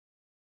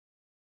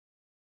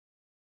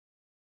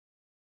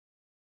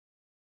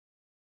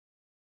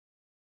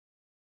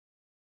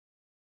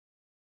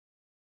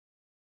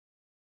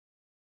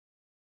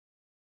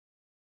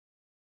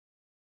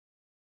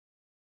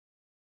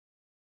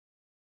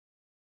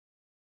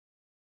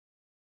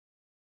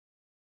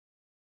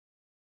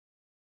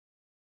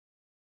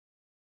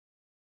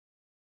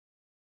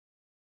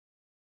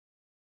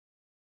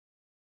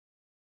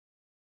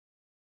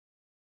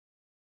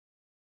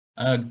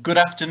Good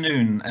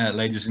afternoon,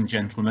 ladies and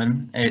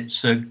gentlemen.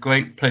 It's a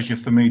great pleasure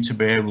for me to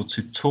be able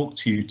to talk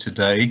to you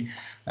today.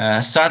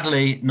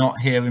 Sadly, not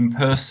here in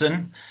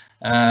person,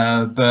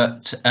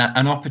 but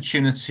an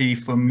opportunity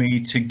for me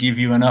to give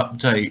you an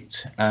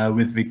update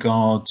with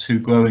regard to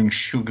growing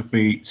sugar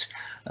beet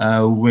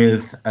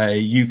with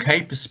a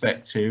UK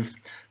perspective,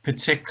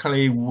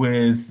 particularly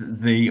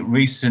with the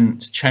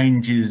recent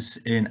changes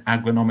in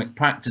agronomic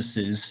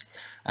practices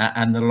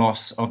and the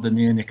loss of the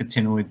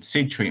neonicotinoid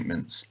seed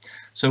treatments.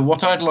 So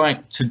what I'd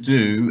like to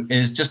do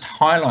is just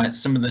highlight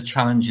some of the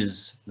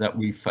challenges that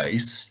we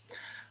face,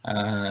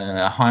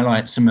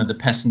 highlight some of the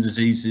pests and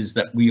diseases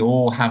that we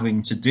all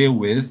having to deal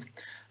with,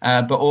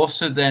 but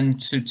also then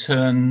to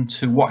turn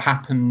to what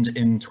happened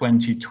in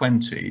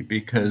 2020,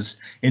 because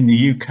in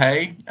the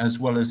UK, as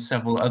well as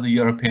several other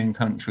European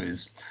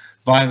countries,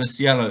 virus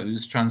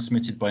yellows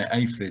transmitted by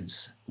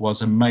aphids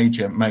was a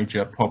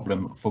major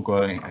problem for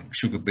growing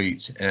sugar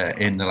beet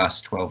in the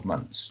last 12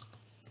 months.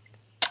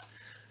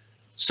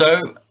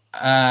 So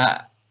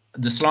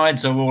the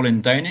slides are all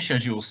in Danish,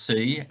 as you'll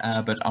see,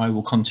 but I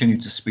will continue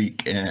to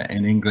speak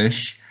in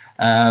English.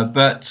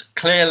 But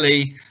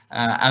clearly,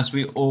 as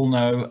we all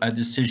know, a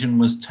decision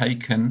was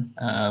taken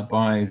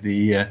by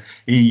the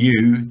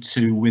EU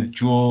to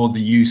withdraw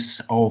the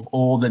use of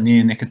all the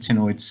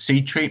neonicotinoid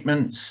seed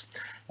treatments,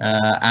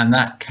 and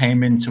that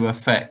came into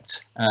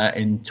effect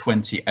in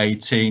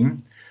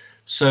 2018.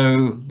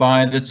 So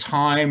by the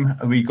time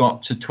we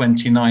got to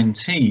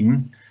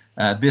 2019,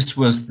 this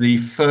was the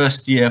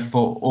first year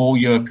for all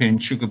European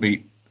sugar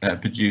beet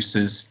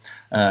producers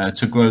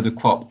to grow the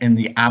crop in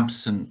the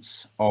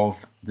absence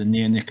of the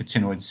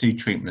neonicotinoid seed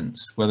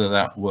treatments, whether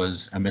that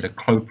was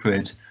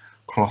imidacloprid,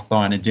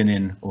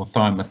 clothianidinin or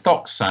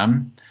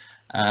thiamethoxam.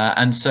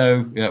 And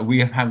so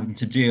we are having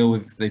to deal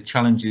with the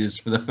challenges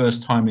for the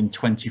first time in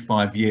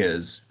 25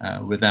 years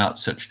without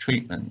such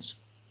treatments.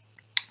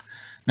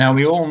 Now,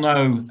 we all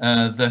know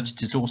that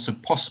it is also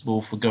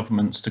possible for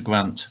governments to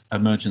grant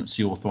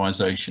emergency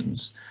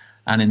authorisations,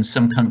 and in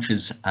some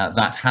countries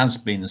that has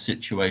been the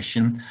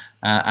situation,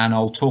 and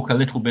I'll talk a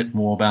little bit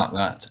more about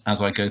that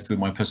as I go through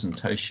my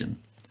presentation.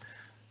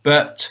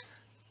 But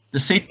the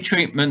seed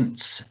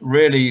treatments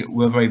really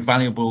were very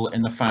valuable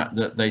in the fact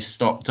that they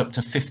stopped up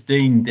to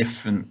 15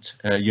 different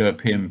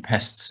European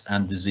pests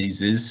and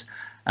diseases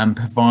and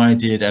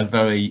provided a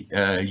very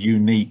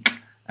unique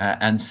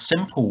and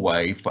simple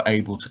way for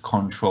able to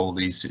control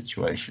these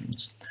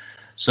situations.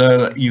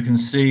 So you can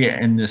see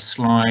in this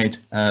slide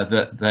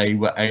that they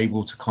were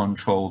able to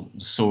control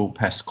the soil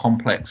pest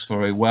complex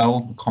very well,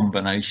 the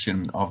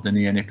combination of the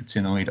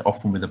neonicotinoid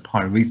often with a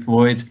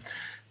pyrethroid,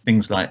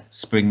 things like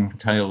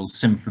springtails,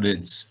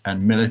 symphalids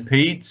and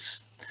millipedes.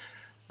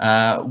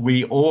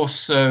 We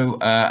also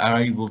are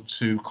able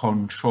to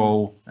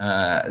control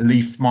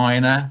leaf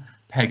miner,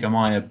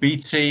 Pegamia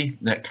beatei,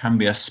 that can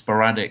be a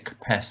sporadic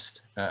pest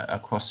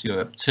across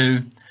Europe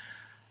too,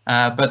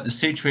 but the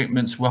seed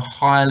treatments were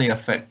highly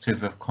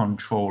effective of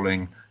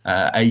controlling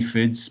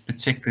aphids,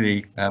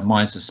 particularly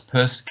Mysis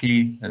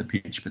persicae, the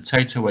peach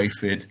potato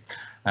aphid,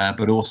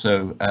 but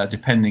also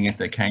depending if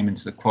they came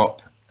into the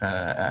crop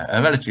at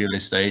a relatively early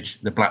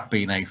stage, the black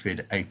bean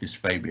aphid, Apis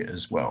fabia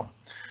as well.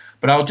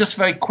 But I'll just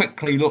very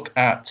quickly look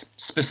at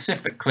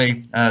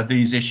specifically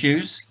these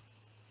issues.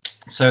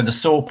 So the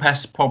soil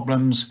pest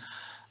problems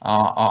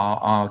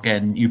are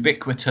again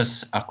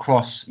ubiquitous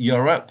across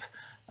Europe.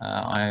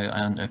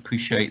 I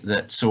appreciate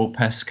that soil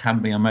pests can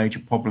be a major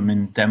problem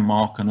in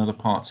Denmark and other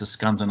parts of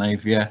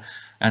Scandinavia.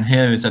 And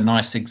here is a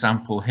nice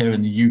example here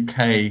in the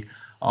UK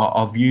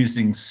of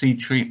using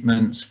seed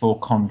treatments for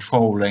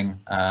controlling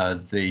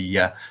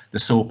the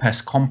soil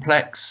pest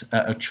complex,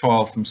 a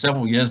trial from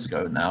several years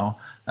ago now,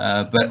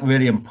 but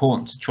really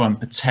important to try and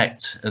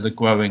protect the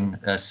growing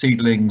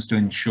seedlings to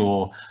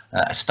ensure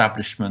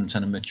establishment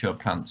and a mature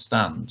plant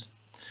stand.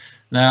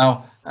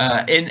 Now,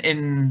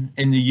 in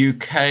the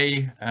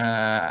UK,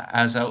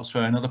 as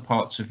elsewhere in other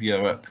parts of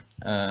Europe,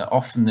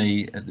 often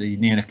the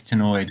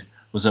neonicotinoid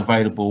was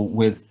available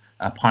with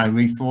a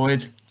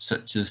pyrethroid,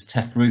 such as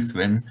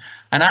tethruthrin,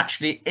 and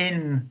actually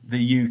in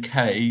the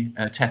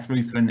UK,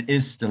 tethruthrin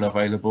is still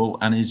available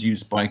and is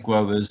used by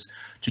growers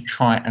to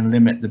try and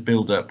limit the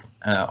buildup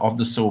of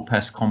the soil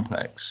pest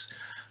complex.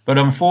 But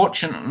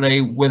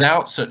unfortunately,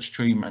 without such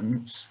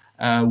treatments,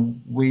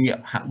 we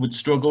would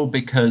struggle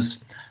because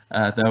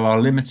there are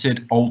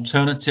limited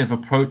alternative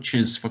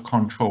approaches for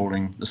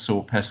controlling the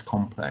soil pest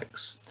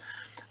complex.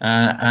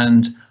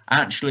 And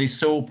actually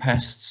soil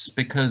pests,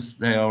 because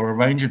they are a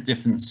range of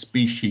different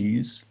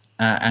species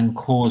and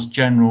cause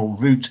general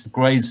root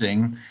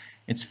grazing,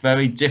 it's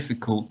very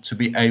difficult to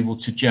be able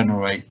to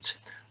generate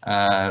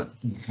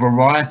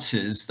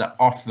varieties that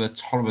offer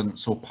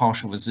tolerance or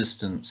partial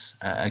resistance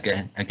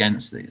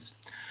against these.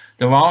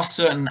 There are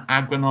certain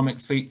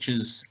agronomic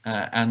features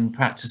and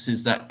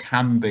practices that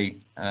can be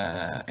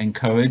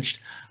encouraged,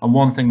 and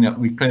one thing that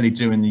we clearly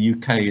do in the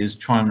UK is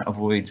try and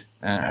avoid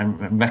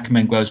and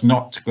recommend growers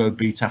not to grow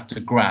beet after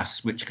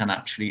grass, which can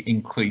actually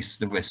increase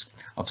the risk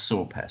of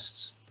soil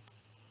pests.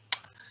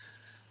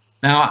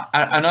 Now,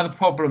 another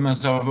problem,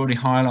 as I've already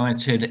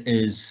highlighted,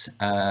 is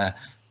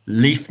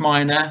leaf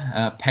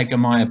miner,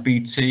 Pegamia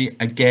beatei.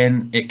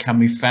 Again, it can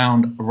be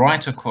found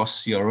right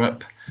across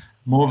Europe,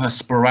 more of a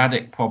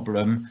sporadic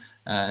problem,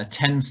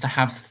 tends to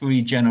have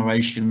 3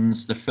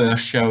 generations, the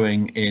first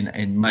showing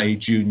in May,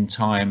 June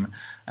time,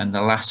 and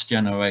the last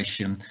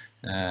generation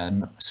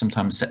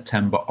sometimes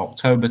September,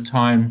 October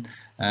time.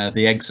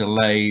 The eggs are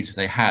laid,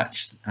 they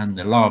hatch, and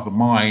the larvae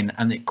mine,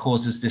 and it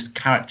causes this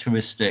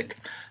characteristic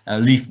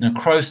leaf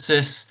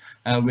necrosis,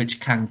 which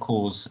can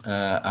cause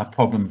a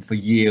problem for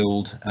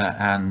yield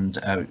and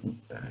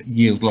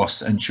yield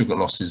loss and sugar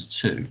losses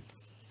too.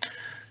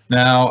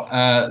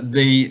 Now,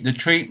 the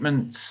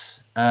treatments,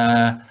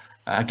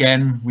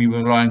 again, we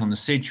were relying on the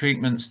seed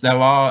treatments. There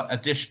are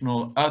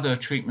additional other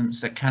treatments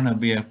that can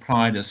be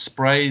applied as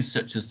sprays,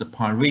 such as the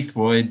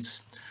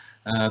pyrethroids.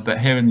 But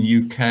here in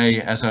the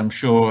UK, as I'm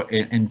sure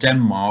in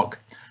Denmark,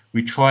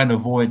 we try and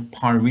avoid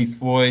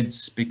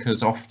pyrethroids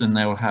because often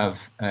they will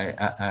have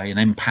an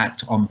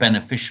impact on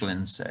beneficial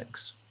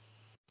insects.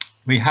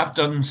 We have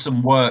done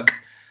some work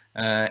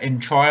in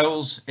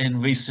trials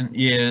in recent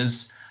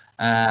years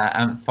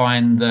and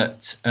find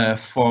that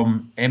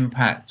from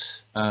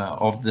impact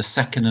of the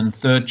 2nd and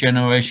 3rd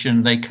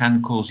generation, they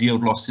can cause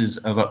yield losses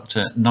of up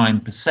to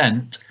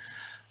 9%.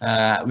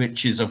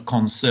 Which is of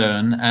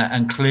concern,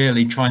 and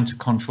clearly trying to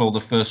control the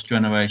 1st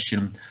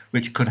generation,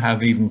 which could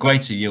have even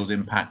greater yield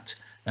impact,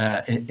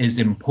 is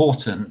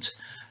important.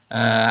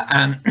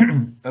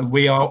 And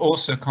we are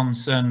also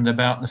concerned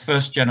about the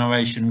 1st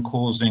generation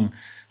causing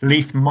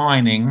leaf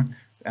mining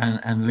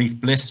and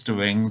leaf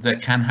blistering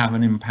that can have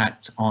an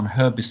impact on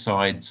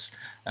herbicides,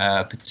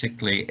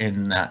 particularly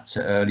in that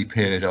early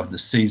period of the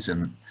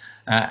season.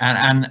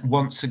 And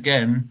once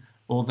again,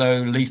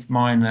 although leaf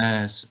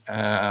miners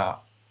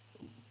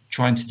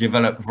trying to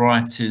develop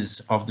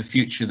varieties of the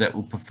future that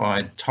will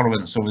provide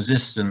tolerance or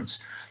resistance,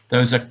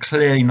 those are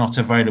clearly not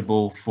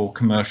available for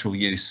commercial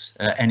use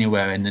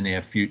anywhere in the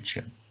near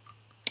future.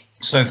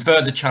 So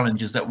further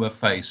challenges that were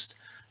faced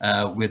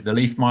with the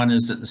leaf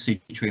miners that the seed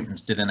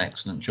treatments did an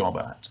excellent job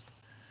at.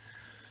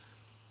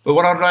 But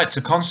what I'd like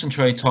to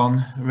concentrate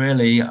on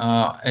really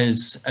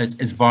is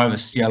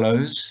virus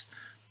yellows.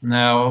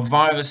 Now,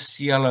 virus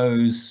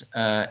yellows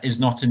is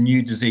not a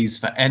new disease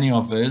for any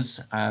of us,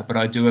 but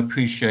I do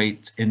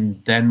appreciate in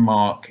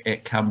Denmark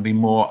it can be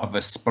more of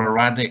a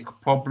sporadic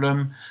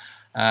problem,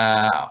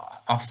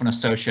 often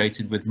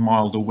associated with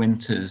milder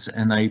winters,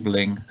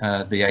 enabling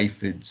the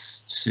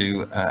aphids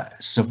to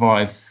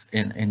survive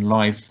in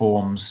live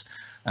forms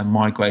and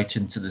migrate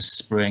into the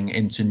spring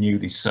into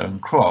newly sown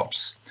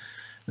crops.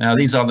 Now,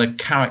 these are the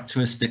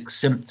characteristic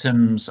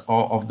symptoms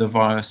of the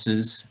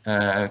viruses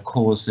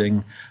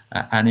causing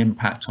an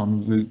impact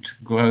on root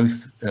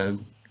growth,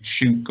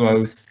 shoot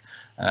growth,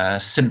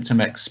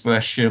 symptom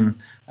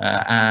expression,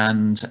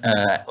 and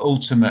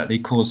ultimately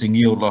causing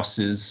yield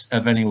losses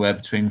of anywhere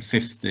between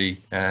 50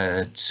 to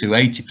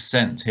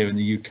 80% here in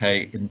the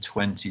UK in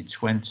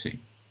 2020.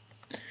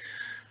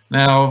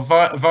 Now,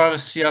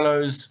 virus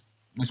yellows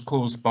was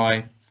caused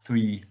by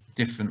 3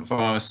 different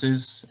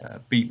viruses,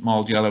 beet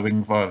mold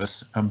yellowing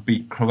virus and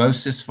beet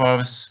chlorosis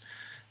virus.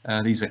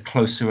 These are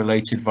closely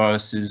related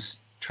viruses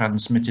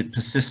transmitted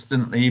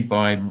persistently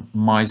by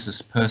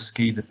Myzus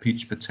persky, the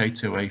peach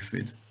potato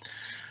aphid.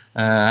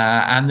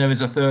 And there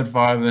is a 3rd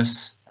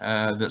virus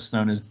that's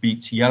known as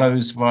beet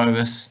yellows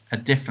virus, a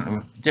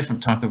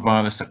different type of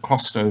virus, a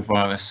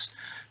clostridovirus,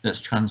 that's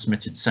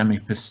transmitted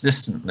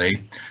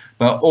semi-persistently,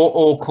 but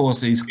all cause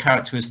these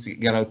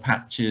characteristic yellow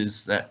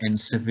patches that in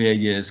severe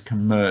years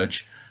can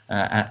merge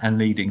and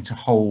leading to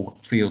whole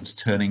fields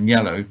turning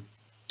yellow.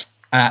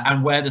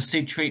 And where the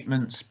seed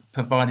treatments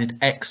provided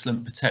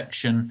excellent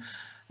protection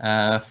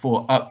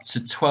for up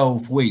to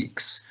 12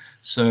 weeks,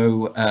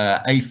 so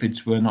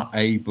aphids were not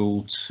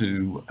able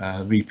to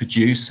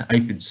reproduce.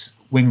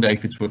 Winged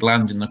aphids would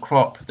land in the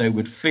crop, they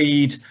would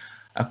feed,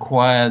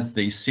 acquire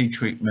the seed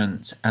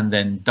treatment, and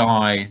then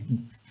die,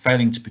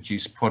 failing to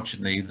produce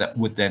progeny that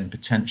would then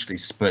potentially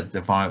spread the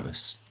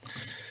virus.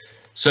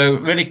 So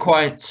really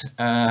quite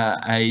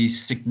a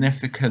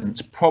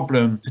significant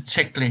problem,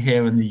 particularly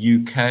here in the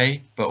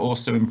UK, but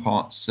also in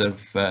parts of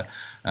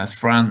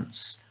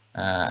France,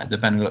 the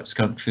Benelux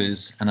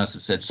countries, and as I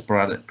said,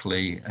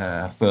 sporadically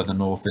further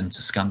north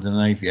into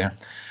Scandinavia.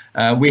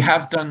 We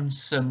have done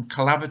some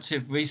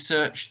collaborative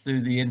research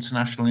through the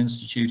International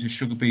Institute of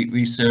Sugar Beet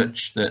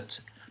Research that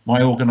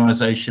my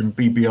organisation,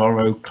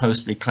 BBRO,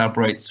 closely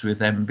collaborates with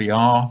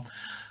MBR.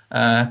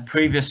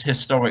 Previous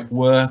historic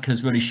work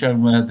has really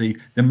shown where the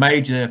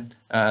major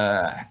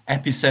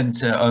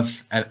epicenter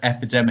of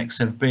epidemics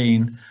have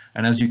been,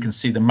 and as you can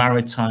see, the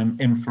maritime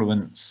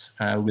influence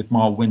with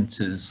mild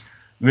winters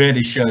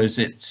really shows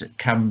it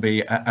can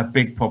be a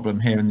big problem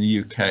here in the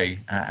UK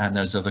and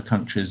those other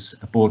countries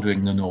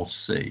bordering the North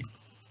Sea.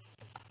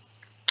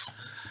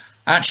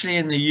 Actually,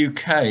 in the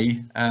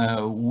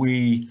UK,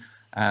 we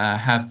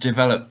have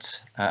developed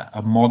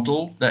a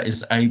model that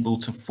is able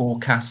to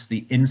forecast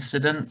the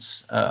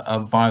incidence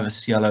of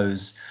virus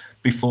yellows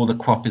before the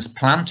crop is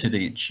planted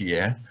each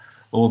year,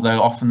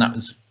 although often that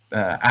was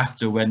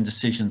after when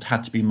decisions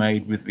had to be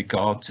made with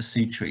regard to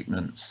seed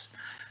treatments.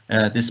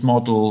 This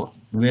model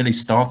really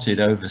started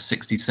over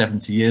 60,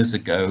 70 years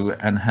ago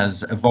and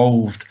has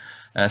evolved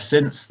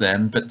since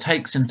then, but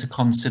takes into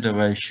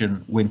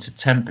consideration winter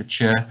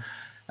temperature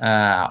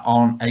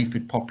on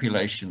aphid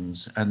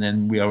populations, and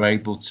then we are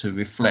able to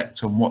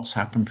reflect on what's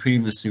happened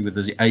previously with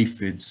the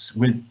aphids,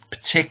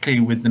 particularly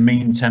with the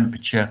mean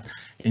temperature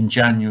in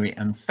January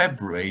and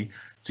February,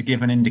 to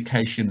give an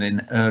indication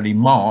in early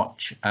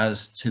March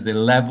as to the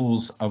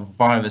levels of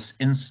virus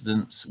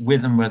incidence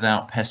with and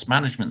without pest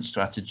management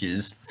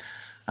strategies,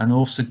 and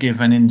also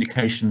give an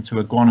indication to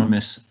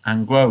agronomists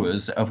and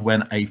growers of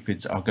when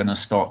aphids are going to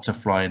start to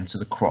fly into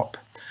the crop.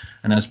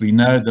 And as we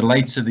know, the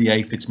later the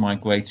aphids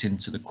migrate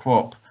into the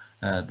crop,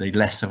 the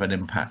less of an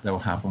impact they'll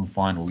have on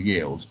final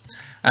yield.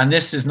 And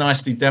this is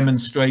nicely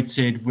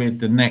demonstrated with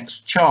the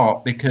next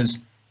chart, because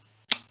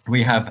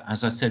we have,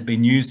 as I said,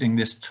 been using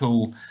this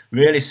tool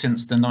really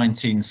since the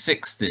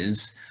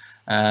 1960s.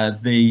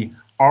 The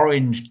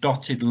orange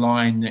dotted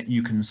line that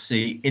you can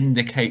see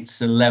indicates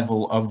the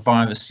level of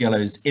virus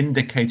yellows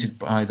indicated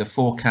by the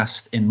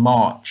forecast in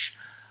March,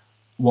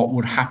 what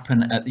would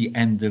happen at the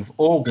end of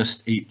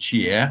August each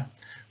year,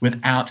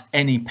 without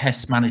any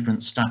pest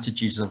management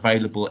strategies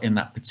available in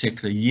that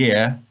particular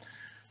year.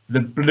 The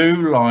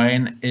blue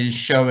line is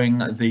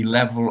showing the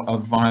level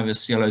of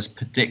virus yellows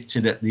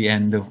predicted at the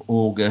end of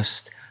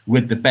August,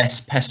 with the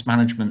best pest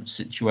management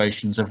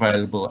situations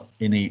available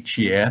in each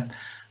year.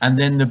 And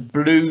then the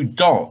blue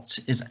dot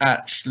is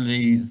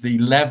actually the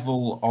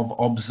level of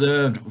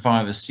observed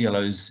virus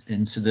yellows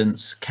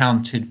incidents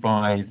counted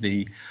by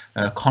the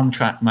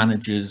contract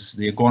managers,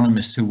 the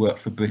agronomists who work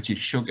for British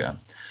Sugar.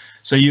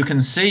 So you can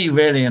see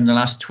really in the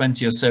last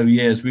 20 or so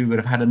years, we would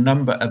have had a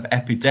number of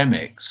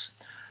epidemics,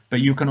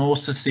 but you can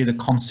also see the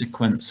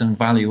consequence and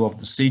value of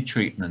the seed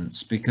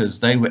treatments, because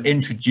they were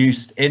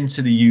introduced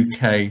into the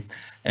UK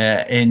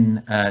in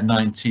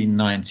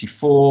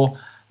 1994.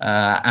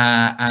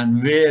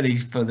 And really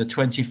for the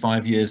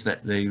 25 years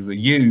that they were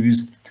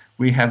used,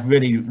 we have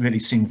really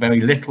seen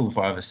very little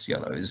virus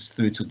yellows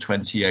through to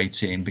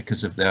 2018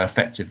 because of their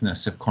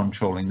effectiveness of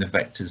controlling the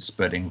vectors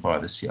spreading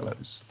virus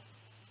yellows.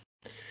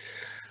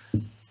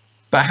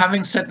 But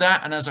having said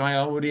that, and as I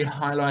already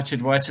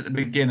highlighted right at the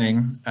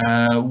beginning,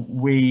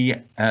 we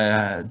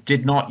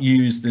did not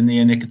use the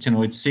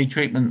neonicotinoid seed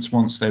treatments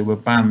once they were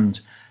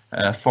banned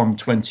from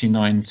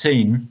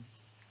 2019.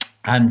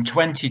 And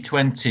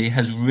 2020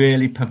 has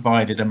really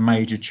provided a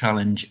major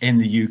challenge in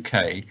the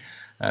UK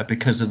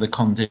because of the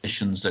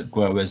conditions that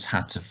growers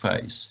had to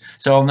face.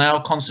 So I'll now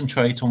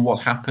concentrate on what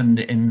happened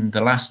in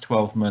the last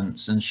 12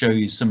 months and show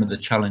you some of the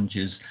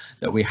challenges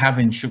that we have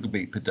in sugar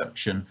beet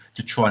production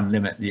to try and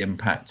limit the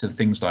impact of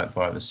things like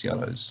virus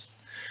yellows.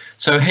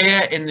 So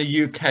here in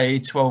the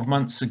UK 12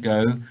 months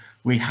ago,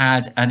 we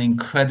had an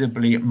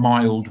incredibly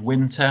mild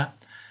winter.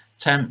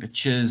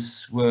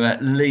 Temperatures were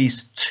at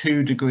least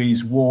 2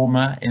 degrees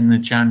warmer in the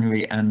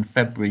January and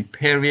February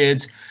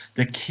period,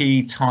 the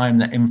key time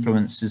that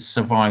influences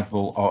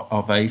survival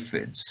of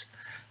aphids.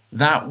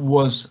 That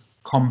was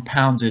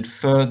compounded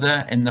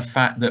further in the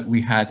fact that we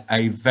had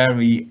a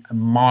very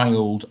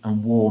mild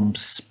and warm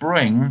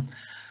spring,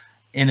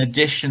 in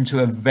addition to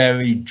a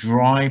very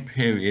dry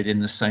period in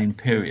the same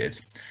period.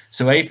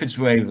 So aphids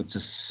were able to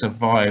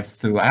survive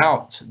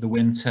throughout the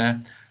winter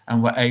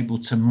and were able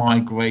to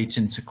migrate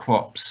into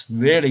crops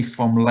really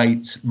from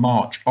late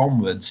March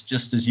onwards,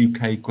 just as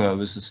UK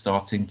growers are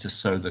starting to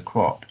sow the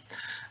crop,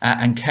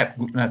 and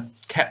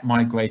kept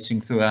migrating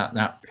throughout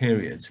that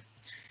period.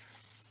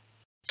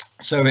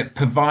 So it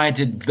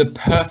provided the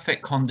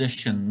perfect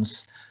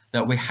conditions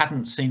that we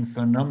hadn't seen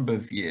for a number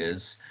of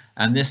years,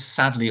 and this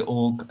sadly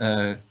all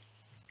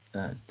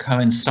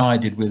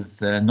coincided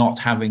with not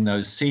having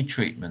those seed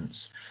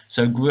treatments.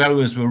 So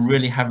growers were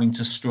really having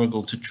to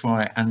struggle to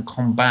try and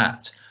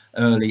combat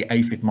early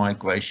aphid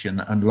migration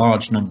and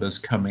large numbers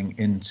coming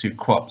into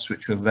crops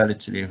which were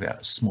relatively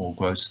at a small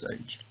growth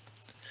stage.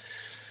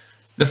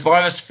 The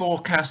virus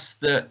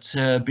forecast that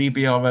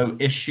BBRO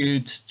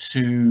issued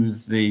to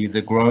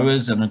the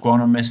growers and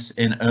agronomists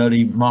in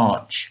early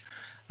March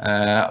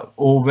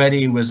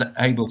already was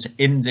able to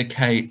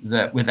indicate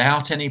that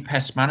without any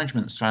pest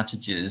management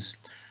strategies,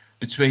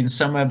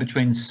 somewhere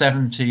between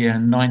 70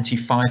 and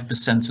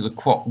 95% of the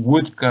crop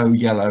would go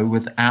yellow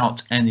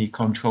without any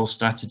control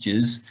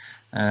strategies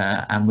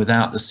and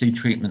without the seed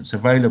treatments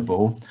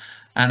available.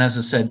 And as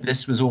I said,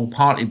 this was all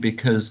partly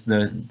because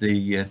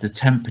the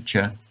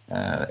temperature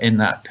in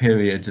that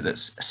period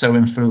that's so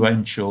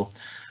influential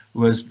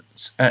was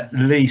at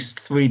least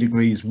 3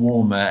 degrees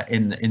warmer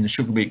in the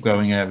sugar beet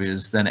growing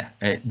areas than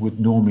it would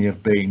normally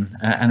have been,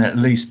 and at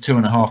least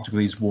 2.5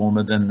 degrees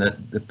warmer than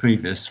the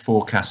previous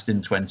forecast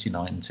in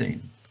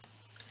 2019.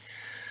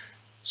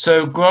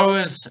 So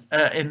growers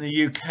in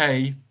the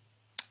UK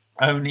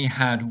only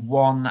had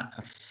one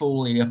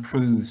fully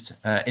approved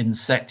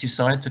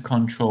insecticide to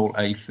control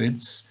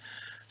aphids.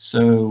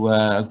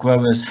 So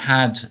growers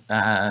had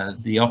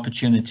the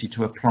opportunity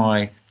to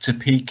apply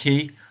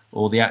Topiki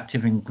or the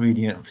active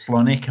ingredient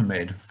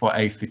flunicamide for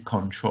aphid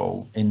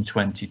control in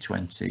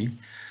 2020.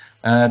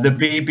 The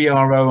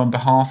BBRO, on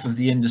behalf of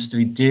the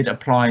industry, did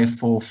apply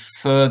for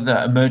further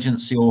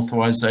emergency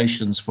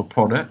authorizations for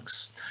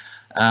products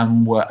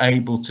and were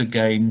able to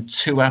gain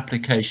 2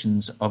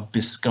 applications of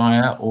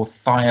Biscaya or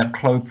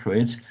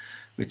thiacloprid,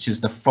 which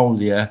is the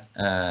foliar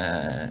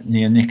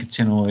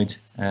neonicotinoid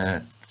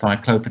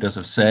thiacloprid, as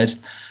I've said.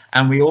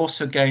 And we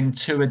also gained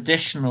 2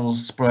 additional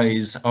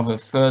sprays of a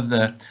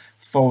further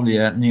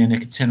foliar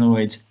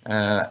neonicotinoid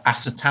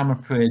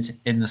acetamiprid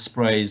in the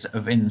sprays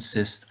of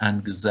Insist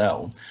and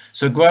Gazelle.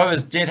 So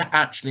growers did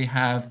actually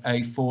have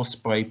a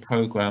 4-spray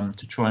program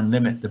to try and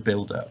limit the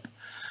buildup.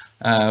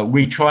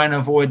 We try and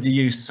avoid the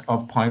use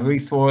of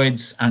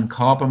pyrethroids and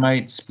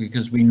carbamates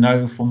because we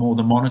know from all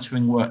the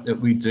monitoring work that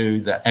we do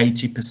that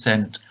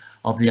 80%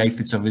 of the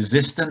aphids are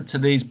resistant to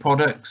these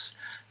products,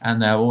 and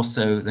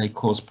they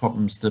cause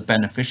problems to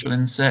beneficial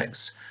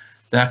insects.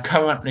 There are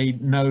currently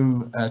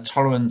no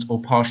tolerant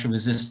or partial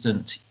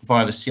resistant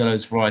virus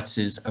yellows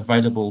varieties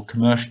available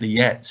commercially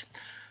yet,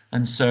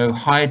 and so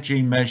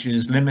hygiene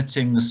measures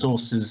limiting the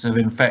sources of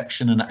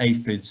infection and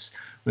aphids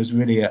was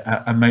really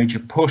a major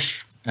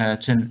push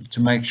to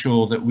make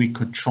sure that we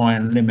could try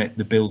and limit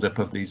the buildup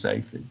of these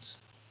aphids.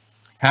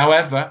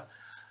 However,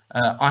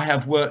 I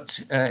have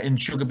worked in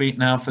sugar beet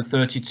now for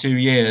 32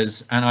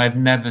 years, and I've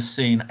never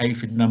seen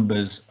aphid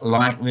numbers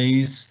like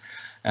these.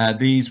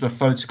 These were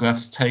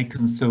photographs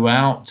taken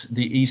throughout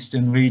the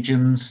eastern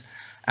regions,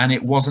 and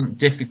it wasn't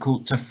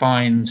difficult to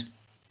find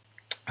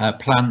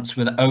plants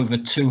with over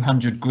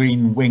 200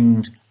 green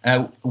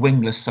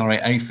wingless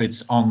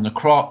aphids on the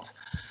crop.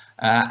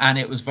 And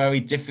it was very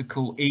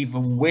difficult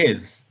even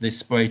with the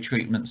spray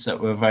treatments that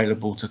were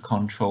available to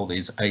control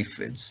these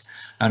aphids.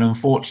 And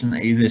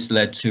unfortunately, this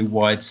led to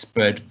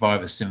widespread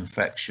virus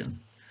infection.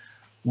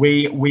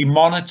 We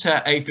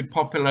monitor aphid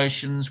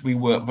populations. We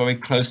work very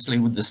closely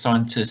with the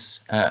scientists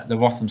at the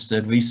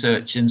Rothamsted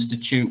Research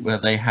Institute, where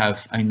they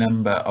have a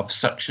number of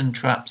suction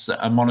traps that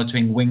are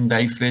monitoring winged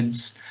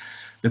aphids.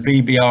 The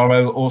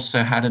BBRO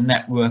also had a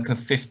network of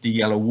 50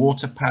 yellow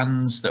water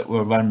pans that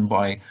were run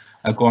by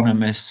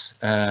agronomists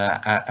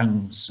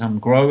and some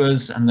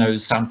growers, and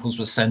those samples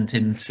were sent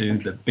into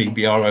the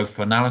BBRO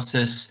for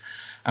analysis.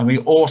 And we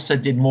also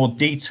did more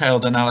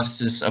detailed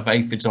analysis of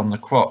aphids on the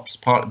crops,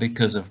 partly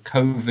because of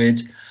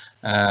COVID,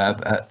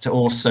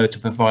 to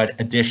provide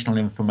additional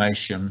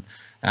information.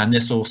 And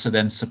this also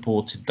then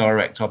supported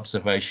direct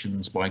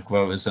observations by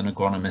growers and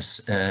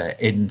agronomists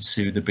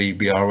into the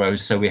BBRO,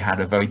 so we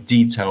had a very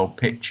detailed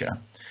picture.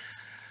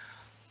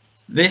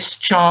 This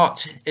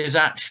chart is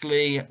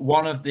actually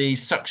one of the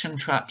suction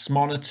traps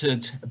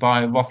monitored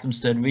by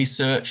Rothamsted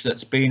Research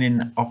that's been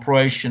in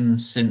operation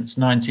since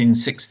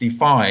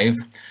 1965.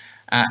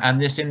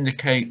 And this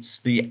indicates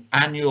the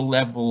annual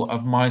level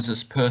of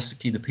Myzus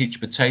persicae, the peach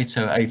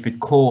potato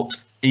aphid, caught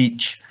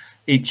each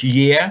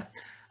year.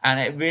 And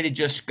it really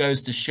just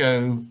goes to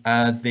show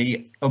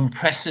the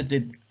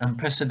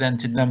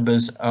unprecedented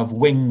numbers of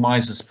winged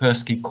Myzus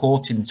persicae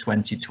caught in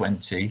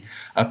 2020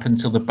 up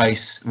until the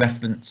base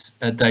reference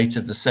date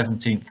of the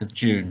 17th of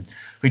June.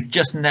 We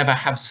just never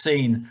have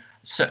seen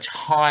such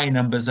high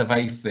numbers of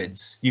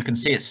aphids. You can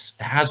see it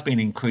has been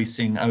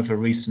increasing over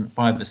recent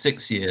 5 or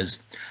 6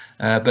 years,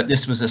 but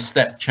this was a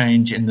step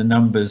change in the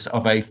numbers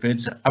of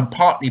aphids, and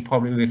partly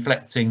probably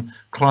reflecting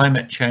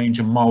climate change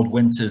and mild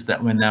winters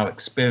that we're now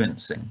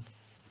experiencing.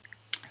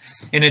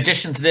 In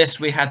addition to this,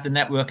 we had the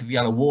network of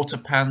yellow water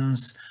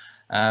pans,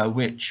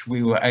 which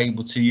we were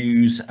able to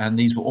use, and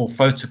these were all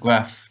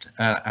photographed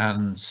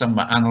and some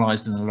were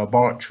analysed in the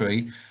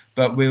laboratory.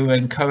 But we were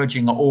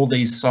encouraging all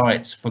these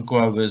sites for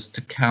growers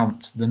to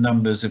count the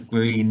numbers of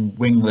green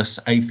wingless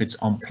aphids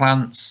on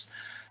plants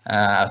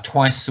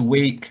twice a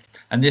week,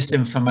 and this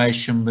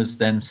information was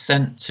then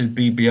sent to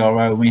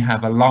BBRO. We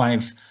have a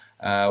live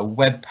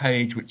web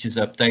page which is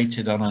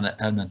updated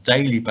on a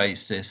daily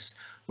basis,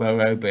 where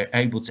we're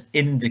able to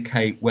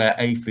indicate where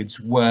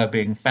aphids were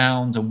being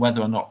found and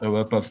whether or not they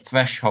were above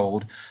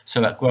threshold, so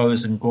that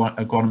growers and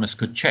agronomists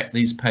could check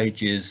these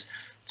pages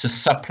to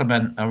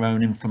supplement our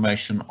own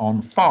information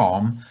on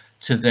farm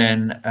to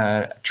then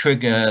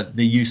trigger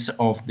the use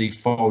of the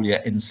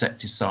foliar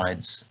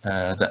insecticides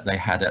that they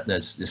had at their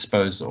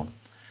disposal.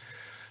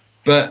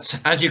 But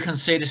as you can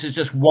see, this is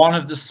just one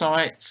of the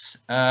sites.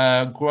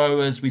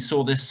 Growers, we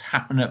saw this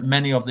happen at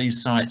many of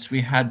these sites.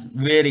 We had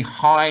really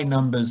high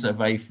numbers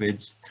of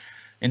aphids.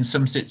 In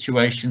some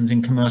situations,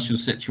 in commercial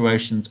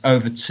situations,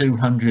 over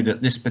 200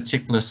 at this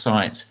particular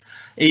site,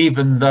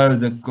 even though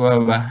the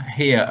grower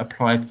here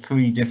applied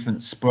 3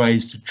 different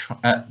sprays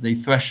at the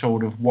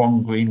threshold of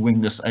 1 green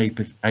wingless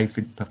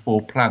aphid per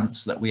 4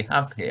 plants that we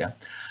have here,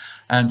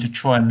 and to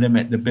try and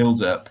limit the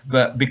buildup.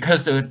 But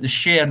because the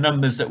sheer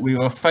numbers that we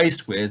were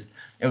faced with,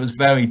 it was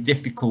very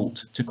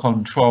difficult to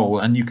control.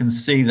 And you can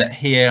see that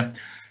here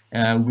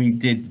we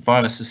did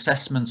virus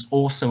assessments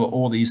also at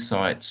all these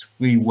sites.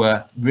 We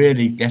were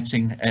really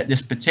getting, at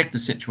this particular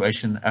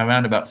situation,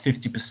 around about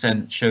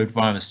 50% showed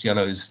virus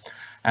yellows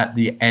at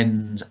the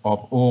end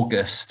of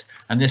August.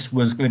 and this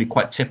was really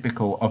quite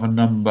typical of a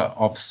number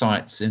of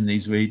sites in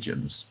these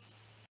regions.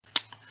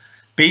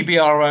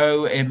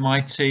 BBRO in my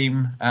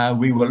team,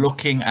 we were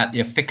looking at the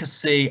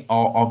efficacy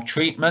of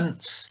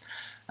treatments,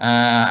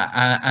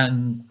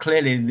 and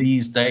clearly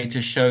these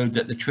data showed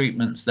that the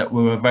treatments that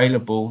were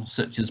available,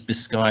 such as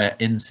Biscaya,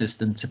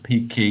 Insist and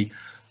Topiki,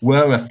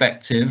 were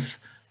effective.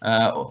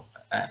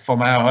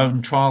 From our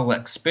own trial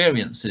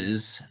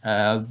experiences,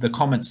 the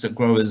comments that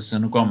growers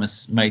and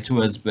agronomists made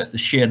to us, but the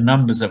sheer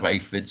numbers of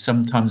aphids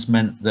sometimes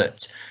meant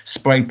that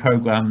spray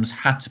programs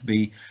had to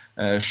be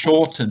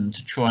shortened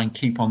to try and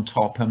keep on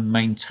top and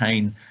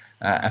maintain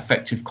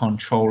effective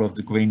control of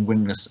the green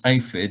wingless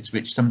aphids,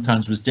 which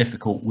sometimes was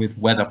difficult with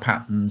weather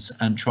patterns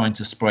and trying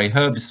to spray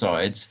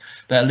herbicides.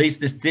 But at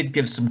least this did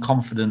give some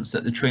confidence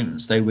that the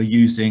treatments they were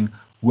using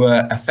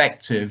were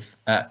effective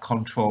at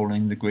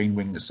controlling the green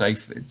wingless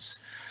aphids.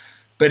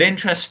 But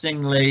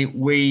interestingly,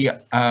 we,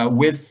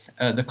 with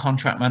the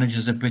contract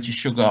managers of British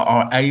Sugar,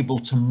 are able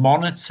to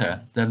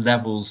monitor the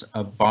levels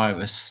of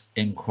virus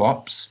in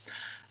crops.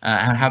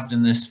 I have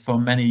done this for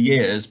many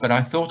years, but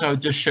I thought I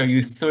would just show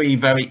you three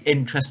very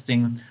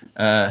interesting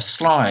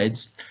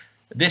slides.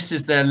 This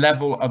is the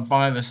level of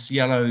virus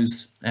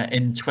yellows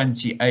in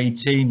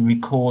 2018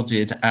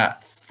 recorded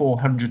at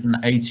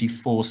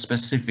 484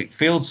 specific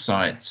field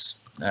sites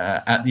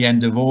at the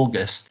end of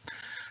August.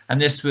 And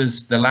this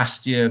was the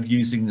last year of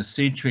using the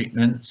seed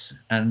treatments,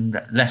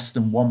 and less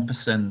than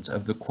 1%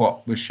 of the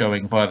crop was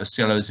showing virus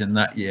yellows in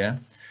that year.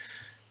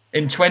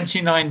 In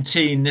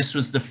 2019, this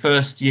was the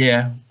first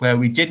year where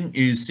we didn't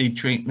use seed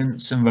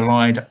treatments and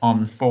relied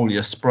on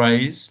foliar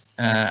sprays.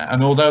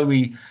 And although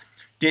we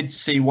did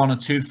see one or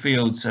two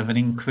fields of an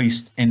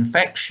increased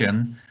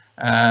infection,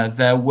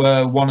 there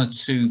were one or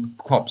two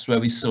crops where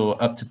we saw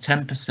up to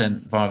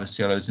 10% virus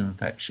yellows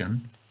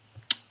infection.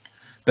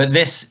 But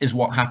this is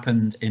what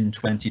happened in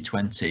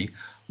 2020.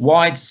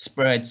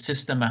 Widespread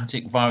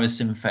systematic virus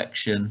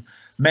infection,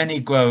 many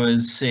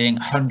growers seeing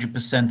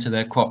 100% of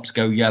their crops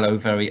go yellow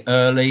very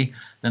early.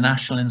 The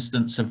national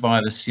incidence of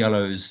virus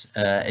yellows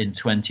in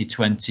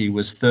 2020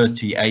 was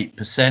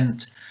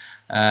 38%.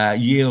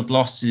 Yield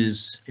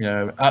losses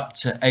up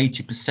to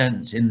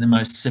 80% in the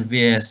most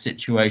severe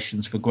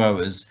situations for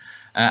growers,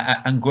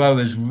 and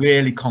growers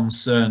really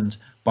concerned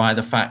by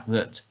the fact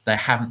that they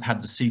haven't had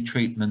the seed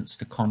treatments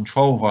to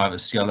control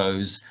virus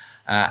yellows,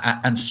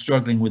 and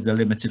struggling with the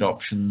limited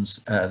options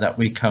that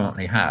we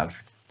currently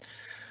have.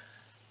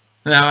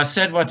 Now, I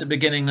said right at the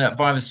beginning that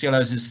virus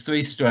yellows is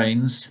three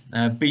strains.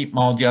 Beet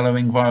mild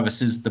yellowing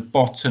virus is the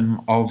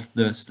bottom of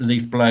the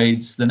leaf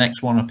blades. The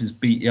next one up is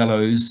beet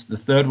yellows. The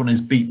third one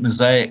is beet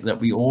mosaic that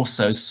we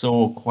also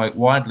saw quite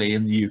widely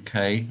in the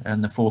UK.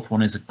 And the fourth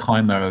one is a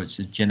chimera, which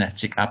is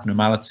genetic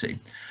abnormality.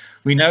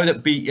 We know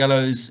that beet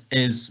yellows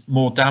is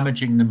more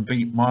damaging than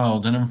beet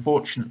mild, and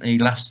unfortunately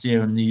last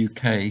year in the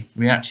UK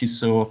we actually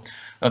saw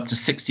up to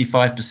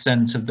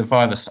 65% of the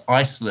virus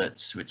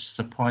isolates, which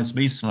surprised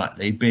me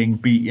slightly, being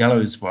beet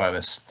yellows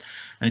virus.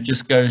 And it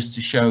just goes to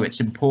show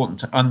it's important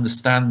to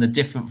understand the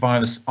different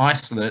virus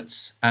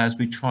isolates as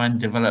we try and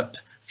develop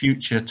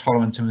future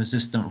tolerant and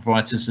resistant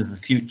varieties of the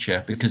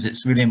future, because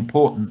it's really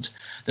important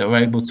that we're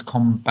able to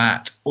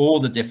combat all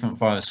the different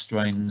virus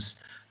strains.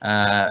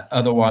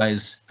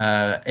 Otherwise,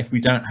 if we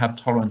don't have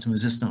tolerant and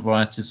resistant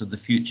varieties of the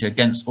future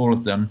against all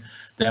of them,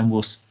 then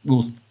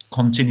we'll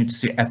continue to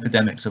see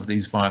epidemics of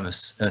these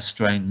virus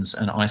strains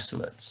and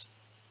isolates.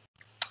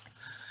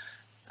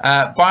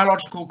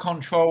 Biological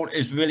control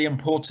is really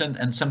important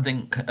and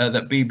something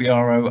that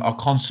BBRO are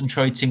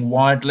concentrating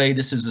widely.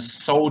 This is a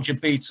soldier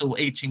beetle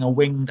eating a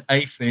winged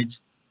aphid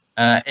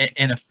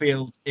in a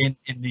field in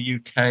the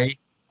UK.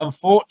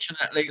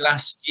 Unfortunately,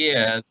 last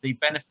year, the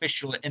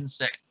beneficial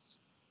insects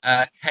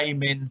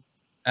came in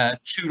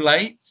too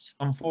late,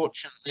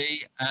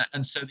 unfortunately,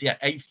 and so the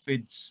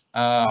aphids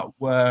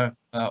were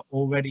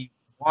already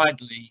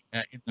widely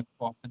in the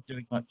crop and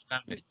doing much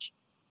damage.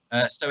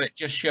 So it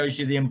just shows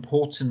you the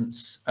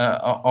importance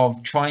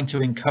of trying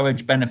to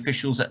encourage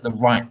beneficials at the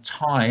right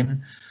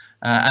time.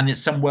 And it's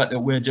some work that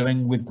we're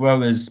doing with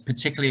growers,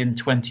 particularly in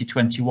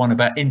 2021,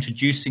 about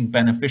introducing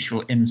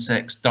beneficial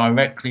insects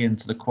directly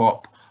into the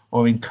crop,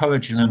 or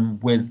encouraging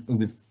them with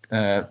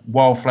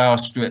wildflower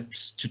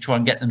strips to try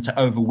and get them to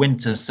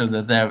overwinter so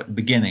they're there at the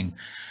beginning.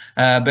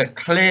 But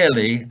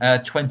clearly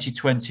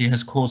 2020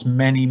 has caused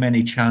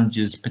many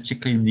challenges,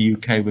 particularly in the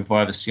UK with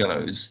virus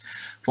yellows,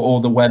 for all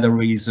the weather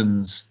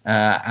reasons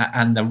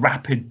and the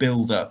rapid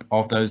build-up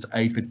of those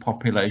aphid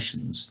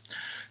populations.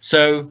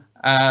 So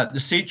the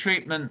seed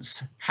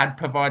treatments had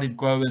provided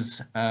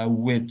growers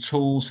with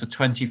tools for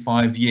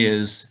 25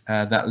 years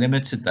that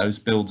limited those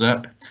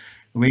build-up.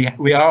 We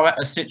are at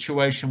a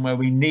situation where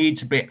we need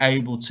to be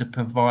able to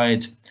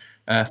provide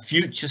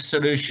future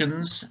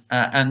solutions,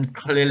 and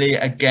clearly,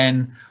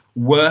 again,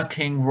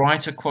 working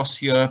right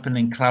across Europe and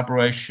in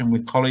collaboration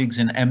with colleagues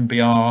in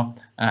MBR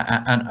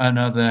and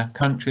other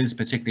countries,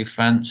 particularly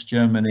France,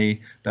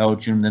 Germany,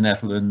 Belgium, the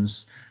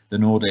Netherlands, the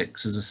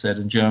Nordics, as I said,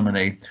 and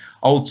Germany.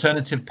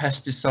 Alternative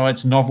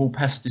pesticides, novel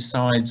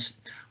pesticides,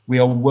 We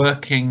are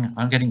working,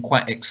 I'm getting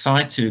quite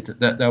excited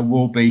that there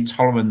will be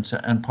tolerant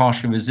and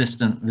partially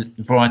resistant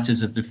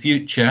varieties of the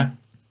future.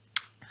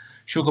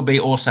 Sugar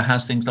beet also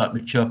has things like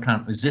mature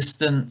plant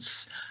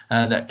resistance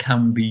that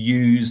can be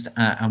used,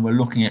 and we're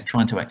looking at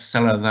trying to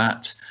accelerate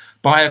that.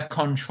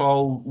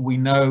 Biocontrol, we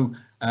know,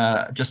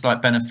 just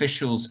like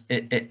beneficials,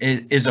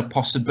 it is a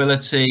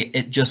possibility.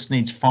 It just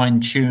needs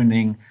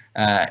fine-tuning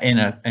in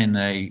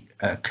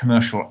a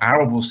commercial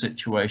arable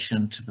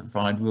situation to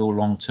provide real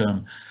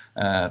long-term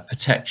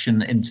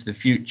protection into the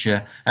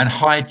future. And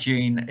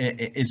hygiene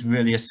is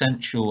really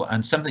essential,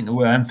 and something that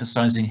we're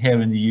emphasising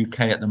here in the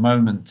UK at the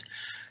moment.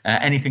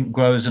 Anything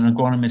growers and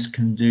agronomists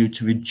can do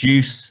to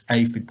reduce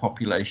aphid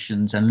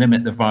populations and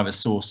limit the virus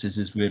sources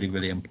is really,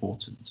 really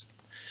important.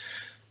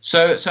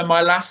 So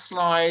my last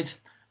slide,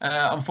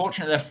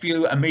 unfortunately, there are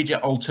few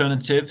immediate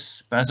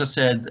alternatives, but as I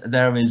said,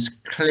 there is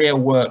clear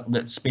work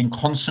that's been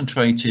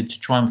concentrated to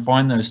try and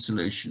find those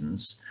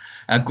solutions.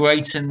 A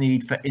greater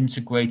need for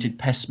integrated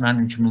pest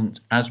management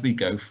as we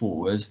go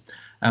forward,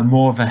 and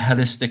more of a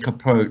holistic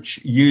approach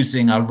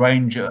using a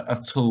range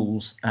of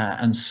tools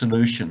and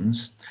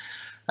solutions.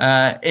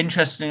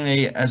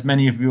 Interestingly, as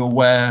many of you are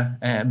aware,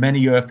 many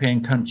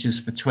European countries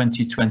for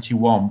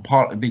 2021,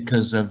 partly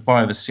because of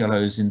virus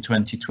yellows in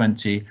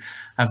 2020,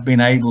 have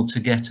been able to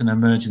get an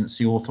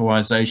emergency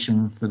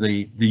authorization for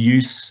the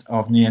use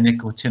of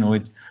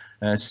neonicotinoid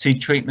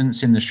seed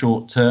treatments in the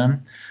short term.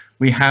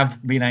 We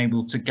have been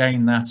able to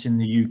gain that in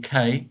the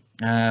UK,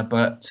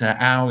 but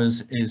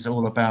ours is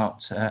all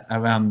about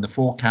around the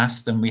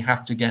forecast, and we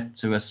have to get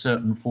to a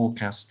certain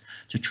forecast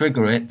to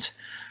trigger it.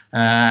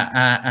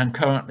 And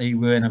currently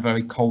we're in a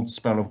very cold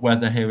spell of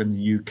weather here in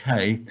the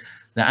UK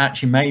that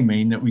actually may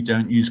mean that we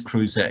don't use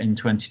Cruiser in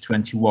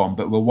 2021,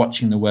 but we're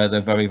watching the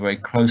weather very, very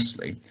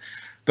closely.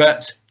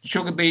 But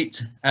sugar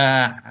beet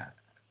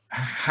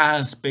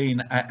has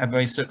been a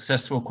very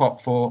successful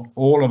crop for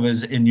all of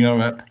us in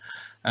Europe.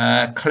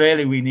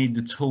 Clearly we need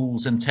the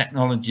tools and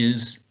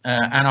technologies,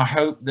 and I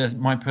hope that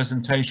my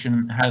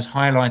presentation has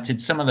highlighted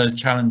some of those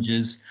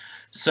challenges,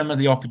 some of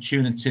the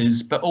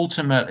opportunities, but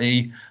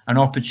ultimately an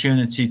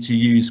opportunity to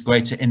use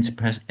greater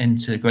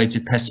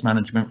integrated pest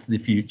management for the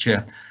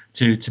future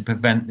to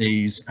prevent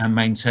these and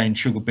maintain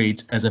sugar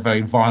beet as a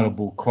very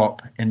viable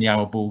crop in the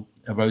arable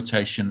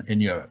rotation in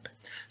Europe.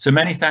 So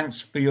many thanks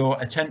for your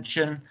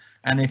attention,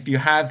 and if you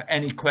have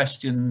any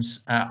questions,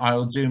 I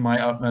will do my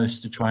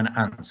utmost to try and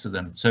answer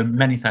them. So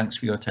many thanks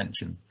for your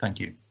attention. Thank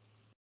you.